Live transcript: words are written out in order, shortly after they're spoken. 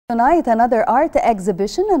Tonight, another art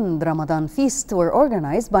exhibition and Ramadan feast were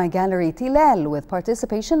organized by Gallery Tilal with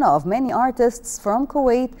participation of many artists from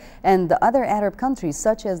Kuwait and other Arab countries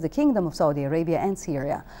such as the Kingdom of Saudi Arabia and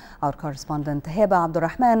Syria. Our correspondent Heba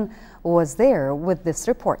Abdurrahman was there with this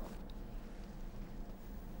report.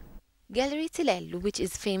 Gallery Tilal, which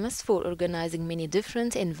is famous for organizing many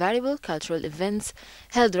different and variable cultural events,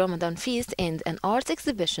 held Ramadan feast and an art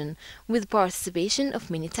exhibition with participation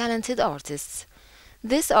of many talented artists.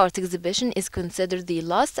 This art exhibition is considered the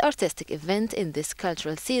last artistic event in this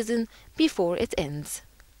cultural season before it ends.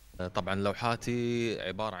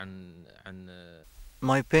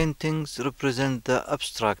 My paintings represent the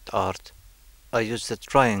abstract art. I use the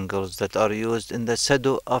triangles that are used in the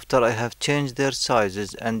shadow after I have changed their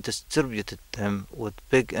sizes and distributed them with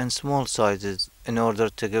big and small sizes in order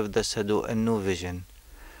to give the shadow a new vision,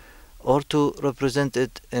 or to represent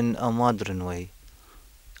it in a modern way.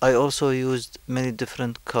 I also used many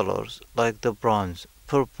different colors like the bronze,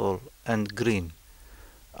 purple and green.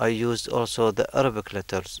 I used also the Arabic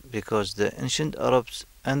letters because the ancient Arabs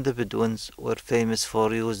and the Bedouins were famous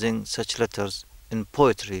for using such letters in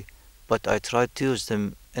poetry, but I tried to use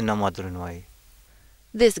them in a modern way.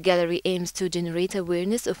 This gallery aims to generate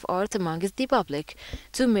awareness of art amongst the public,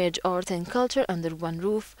 to merge art and culture under one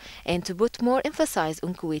roof, and to put more emphasis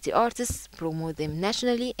on Kuwaiti artists, promote them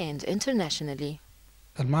nationally and internationally.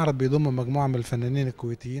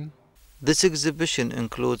 This exhibition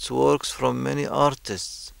includes works from many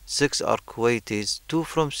artists. 6 are Kuwaitis, 2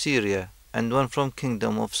 from Syria, and 1 from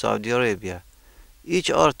Kingdom of Saudi Arabia.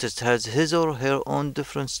 Each artist has his or her own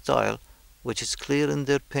different style, which is clear in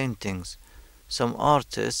their paintings. Some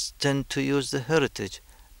artists tend to use the heritage,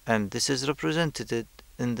 and this is represented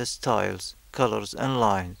in the styles, colors, and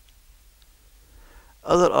lines.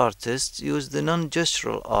 Other artists use the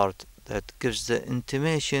non-gestural art that gives the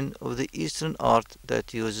intimation of the Eastern art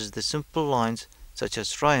that uses the simple lines such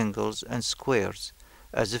as triangles and squares,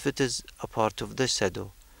 as if it is a part of the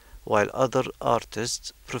shadow, while other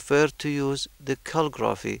artists prefer to use the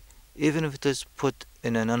calligraphy even if it is put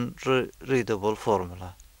in an unreadable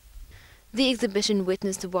formula. The exhibition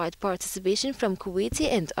witnessed wide participation from Kuwaiti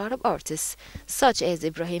and Arab artists such as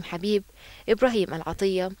Ibrahim Habib, Ibrahim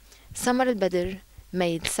Al-Atiyya, Samar Al-Badr,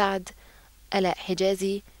 Maid Saad, Ala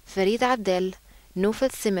Hijazi, Farid Abdel,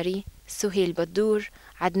 Nufat Simari, Suhail Baddour,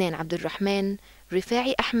 Adnan Abdurrahman,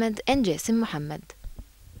 Rifa'i Ahmed and Jasim Muhammad.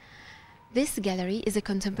 This gallery is a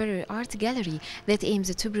contemporary art gallery that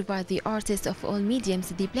aims to provide the artists of all mediums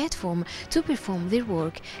the platform to perform their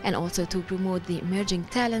work and also to promote the emerging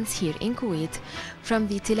talents here in Kuwait. From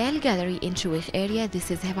the Tilal Gallery in Shuwaikh area,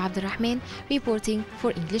 this is Heba Abdurrahman reporting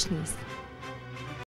for English News.